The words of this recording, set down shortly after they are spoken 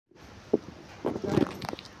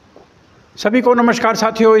सभी को नमस्कार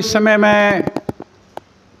साथियों। इस समय मैं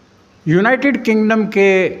यूनाइटेड किंगडम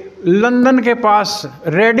के लंदन के पास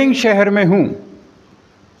रेडिंग शहर में हूँ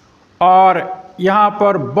और यहाँ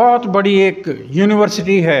पर बहुत बड़ी एक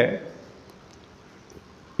यूनिवर्सिटी है।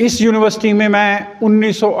 इस यूनिवर्सिटी में मैं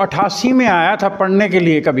 1988 में आया था पढ़ने के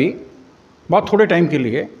लिए, कभी बहुत थोड़े टाइम के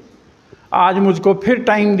लिए। आज मुझको फिर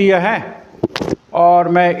टाइम दिया है और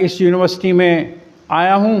मैं इस यूनिवर्सिटी में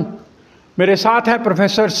आया हूँ। मेरे साथ है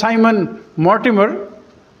प्रोफेसर साइमन मॉर्टिमर।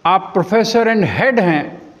 आप प्रोफेसर एंड हेड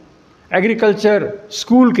हैं एग्रीकल्चर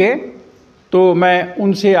स्कूल के, तो मैं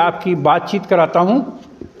उनसे आपकी बातचीत कराता हूँ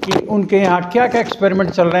कि उनके यहाँ क्या क्या एक्सपेरिमेंट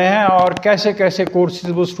चल रहे हैं और कैसे कैसे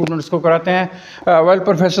कोर्सेज वो स्टूडेंट्स को कराते हैं। Well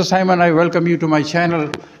professor Simon, I welcome you to my channel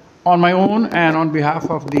on my own and on behalf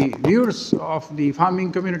of the viewers of the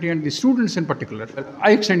farming community and the students in particular.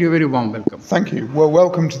 I extend you a very warm welcome. Thank you. Well,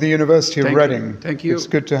 welcome to the University of Reading. Thank you. It's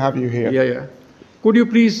good to have you here. Yeah. Could you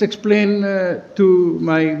please explain to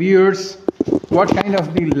my viewers what kind of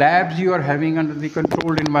the labs you are having under the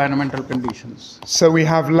controlled environmental conditions? So we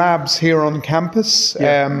have labs here on campus.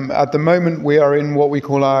 Yeah. At the moment we are in what we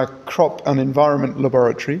call our crop and environment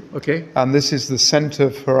laboratory. Okay. And this is the center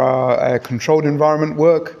for our controlled environment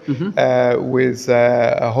work with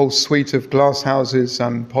a whole suite of glass houses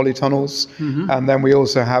and polytunnels. And then we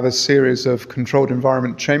also have a series of controlled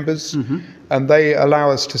environment chambers. And they allow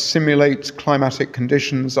us to simulate climatic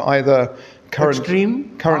conditions, either current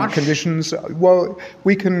conditions. Well,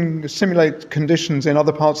 we can simulate conditions in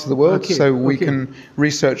other parts of the world. So we can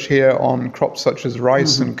research here on crops such as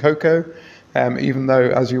rice and cocoa, even though,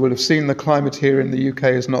 as you will have seen, the climate here in the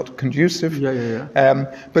UK is not conducive.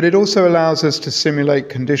 But it also allows us to simulate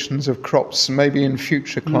conditions of crops, maybe in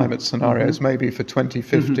future climate scenarios, maybe for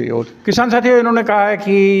 2050 or... किसान साथियों, इन्होंने कहा है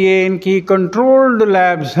कि ये इनकी controlled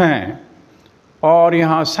labs हैं और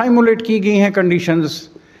यहाँ साइमुलेट की गई हैं कंडीशंस।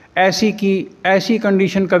 ऐसी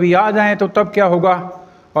कंडीशन कभी आ जाएं तो तब क्या होगा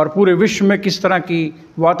और पूरे विश्व में किस तरह की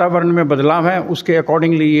वातावरण में बदलाव है, उसके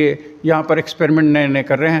अकॉर्डिंगली ये यहाँ पर एक्सपेरिमेंट नए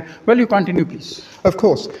कर रहे हैं। Well, you continue please. Of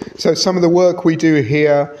course. So some of the work we do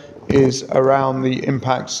here is around the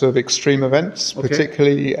impacts of extreme events,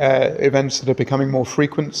 particularly events that are becoming more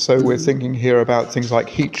frequent. So we're thinking here about things like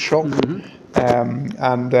heat shock,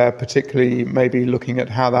 and particularly maybe looking at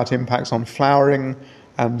how that impacts on flowering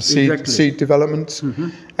and seed development.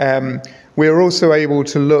 We're also able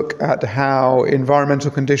to look at how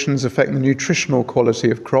environmental conditions affect the nutritional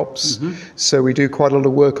quality of crops. So we do quite a lot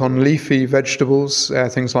of work on leafy vegetables,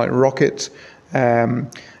 things like rocket,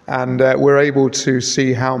 and we're able to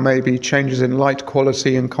see how maybe changes in light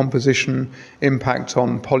quality and composition impact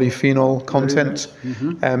on polyphenol content.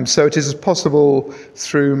 So it is possible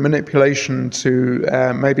through manipulation to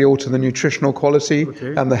maybe alter the nutritional quality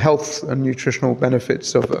and the health and nutritional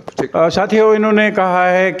benefits of a particular... साथियों, इन्होंने कहा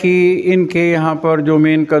है कि इनके यहाँ पर जो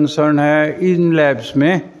main concern है इन लैब्स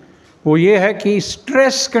में वो ये है कि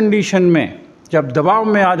स्ट्रेस कंडीशन में जब दबाव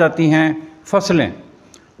में आ जाती हैं फसलें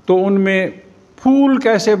तो उनमें फूल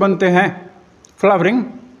कैसे बनते हैं, फ्लावरिंग,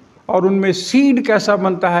 और उनमें सीड कैसा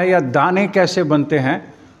बनता है या दाने कैसे बनते हैं,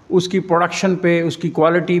 उसकी प्रोडक्शन पे, उसकी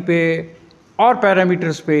क्वालिटी पे और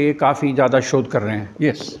पैरामीटर्स पे ये काफ़ी ज़्यादा शोध कर रहे हैं।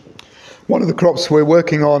 Yes. One of the crops we're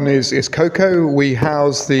working on is cocoa. We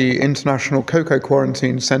house the International Cocoa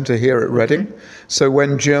Quarantine Centre here at Reading. So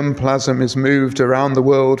when germplasm is moved around the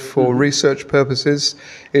world for research purposes,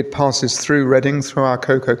 it passes through Reading, through our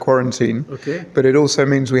cocoa quarantine. But it also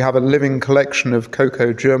means we have a living collection of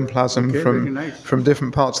cocoa germplasm from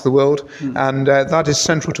different parts of the world. And that is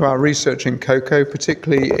central to our research in cocoa,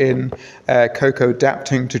 particularly in cocoa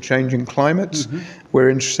adapting to changing climates. We're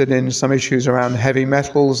interested in some issues around heavy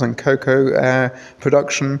metals and cocoa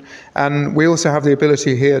production. And we also have the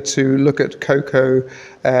ability here to look at cocoa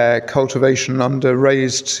cultivation under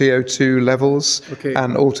raised CO2 levels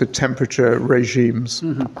and altered temperature regimes.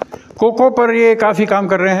 Cocoa पर ये काफ़ी काम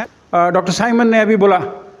कर रहे हैं। Doctor Simon ने अभी बोला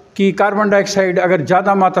कि कार्बन डाइऑक्साइड अगर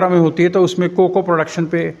ज़्यादा मात्रा में होती है तो उसमें कोको प्रोडक्शन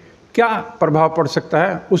पे क्या प्रभाव पड़ सकता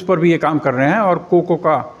है, उस पर भी ये काम कर रहे हैं। और कोको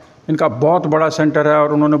का इनका बहुत बड़ा सेंटर है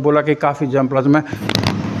और उन्होंने बोला कि काफ़ी जर्मप्लाज्म है।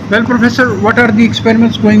 Well professor, what are the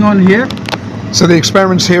experiments going on here? So the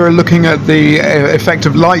experiments here are looking at the effect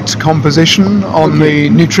of light composition on the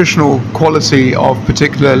nutritional quality of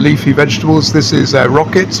particular leafy vegetables. This is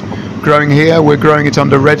rocket growing here. We're growing it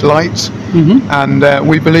under red light, and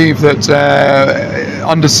we believe that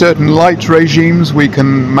under certain light regimes we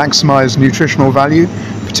can maximize nutritional value,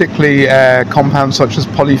 particularly compounds such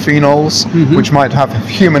as polyphenols, which might have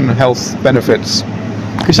human health benefits.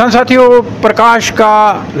 किसान साथियों, प्रकाश का,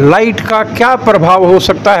 light का क्या प्रभाव हो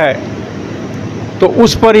सकता है, तो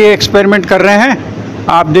उस पर ये एक्सपेरिमेंट कर रहे हैं।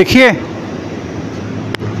 आप देखिए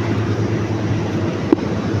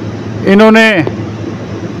इन्होंने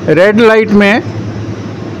रेड लाइट में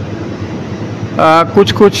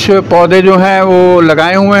कुछ कुछ पौधे जो हैं वो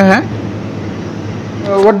लगाए हुए हैं.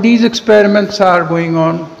 What these experiments are going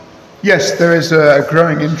on? Yes, there is a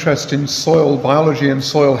growing interest in soil biology and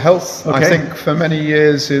soil health. Okay. I think for many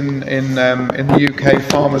years in the UK,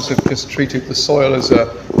 farmers have just treated the soil as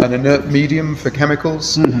an inert medium for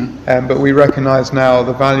chemicals. But we recognise now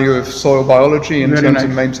the value of soil biology in Very terms nice.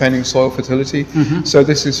 of maintaining soil fertility. So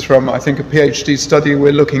this is from, I think, a PhD study.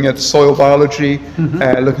 We're looking at soil biology,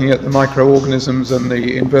 looking at the microorganisms and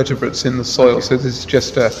the invertebrates in the soil. So this is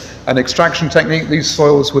just an extraction technique. These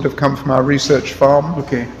soils would have come from our research farm.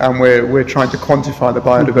 Okay. And we're trying to quantify the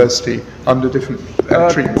biodiversity under different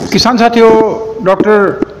treatments. किसान साथियों,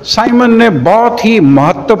 doctor Simon ने बहुत ही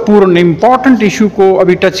महत्वपूर्ण important issue को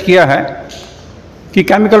अभी touch किया है कि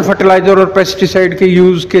केमिकल फर्टिलाइज़र और पेस्टिसाइड के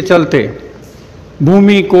यूज़ के चलते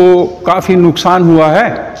भूमि को काफ़ी नुकसान हुआ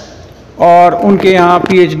है. और उनके यहाँ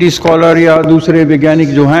पीएचडी स्कॉलर या दूसरे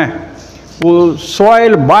वैज्ञानिक जो हैं वो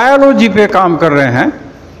सॉइल बायोलॉजी पे काम कर रहे हैं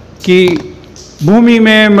कि भूमि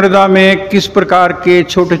में, मृदा में किस प्रकार के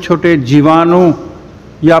छोटे छोटे जीवाणु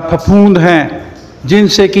या फफूंद हैं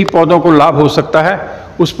जिनसे कि पौधों को लाभ हो सकता है,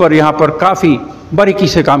 उस पर यहाँ पर काफ़ी बारीकी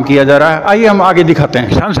से काम किया जा रहा है. आइए हम आगे दिखाते हैं.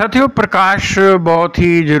 किसान साथियों, प्रकाश बहुत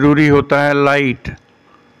ही ज़रूरी होता है, लाइट,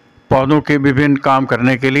 पौधों के विभिन्न काम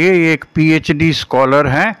करने के लिए. ये एक पीएचडी स्कॉलर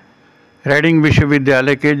हैं रेडिंग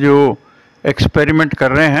विश्वविद्यालय के, जो एक्सपेरिमेंट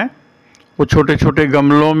कर रहे हैं. वो छोटे छोटे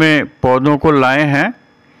गमलों में पौधों को लाए हैं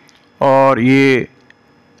और ये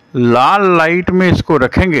लाल लाइट में इसको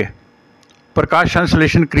रखेंगे. प्रकाश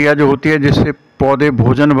संश्लेषण क्रिया जो होती है जिससे पौधे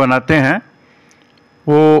भोजन बनाते हैं,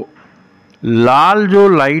 वो लाल जो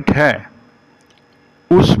लाइट है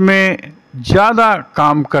उसमें ज़्यादा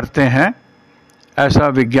काम करते हैं, ऐसा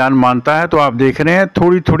विज्ञान मानता है. तो आप देख रहे हैं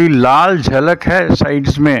थोड़ी थोड़ी लाल झलक है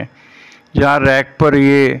साइड्स में, जहाँ रैक पर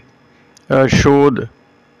ये शोध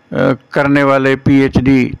करने वाले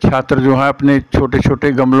पीएचडी छात्र जो हैं अपने छोटे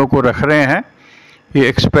छोटे गमलों को रख रहे हैं. ये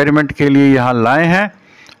एक्सपेरिमेंट के लिए यहाँ लाए हैं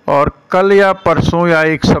और कल या परसों या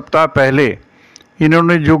एक सप्ताह पहले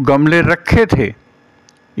इन्होंने जो गमले रखे थे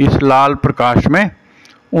इस लाल प्रकाश में,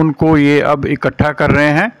 उनको ये अब इकट्ठा कर रहे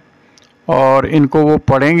हैं और इनको वो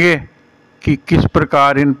पढ़ेंगे कि किस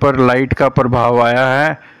प्रकार इन पर लाइट का प्रभाव आया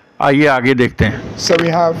है. आइए आगे देखते हैं. So we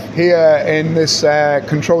have here in this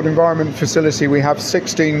controlled environment facility, we have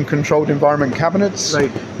 16 controlled environment cabinets.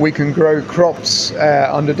 Right. We can grow crops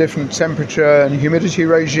under different temperature and humidity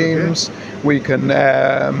regimes. Okay. We can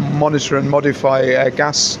monitor and modify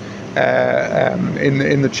gas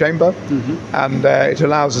in the chamber, and it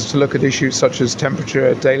allows us to look at issues such as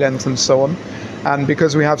temperature, day length, and so on. And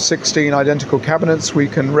because we have 16 identical cabinets, we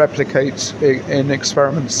can replicate in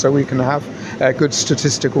experiments, so we can have good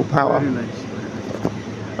statistical power. Very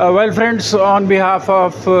nice. Well, friends, on behalf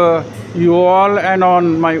of you all and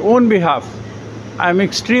on my own behalf, I'm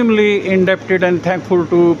extremely indebted and thankful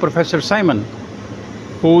to Professor Simon,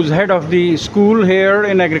 who's head of the school here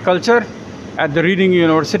in agriculture at the Reading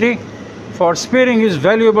University, for sparing his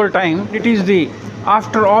valuable time. It is the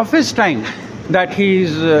after office time that he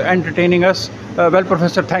is entertaining us. Well,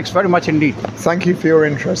 Professor, thanks very much indeed. Thank you for your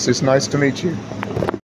interest. It's nice to meet you.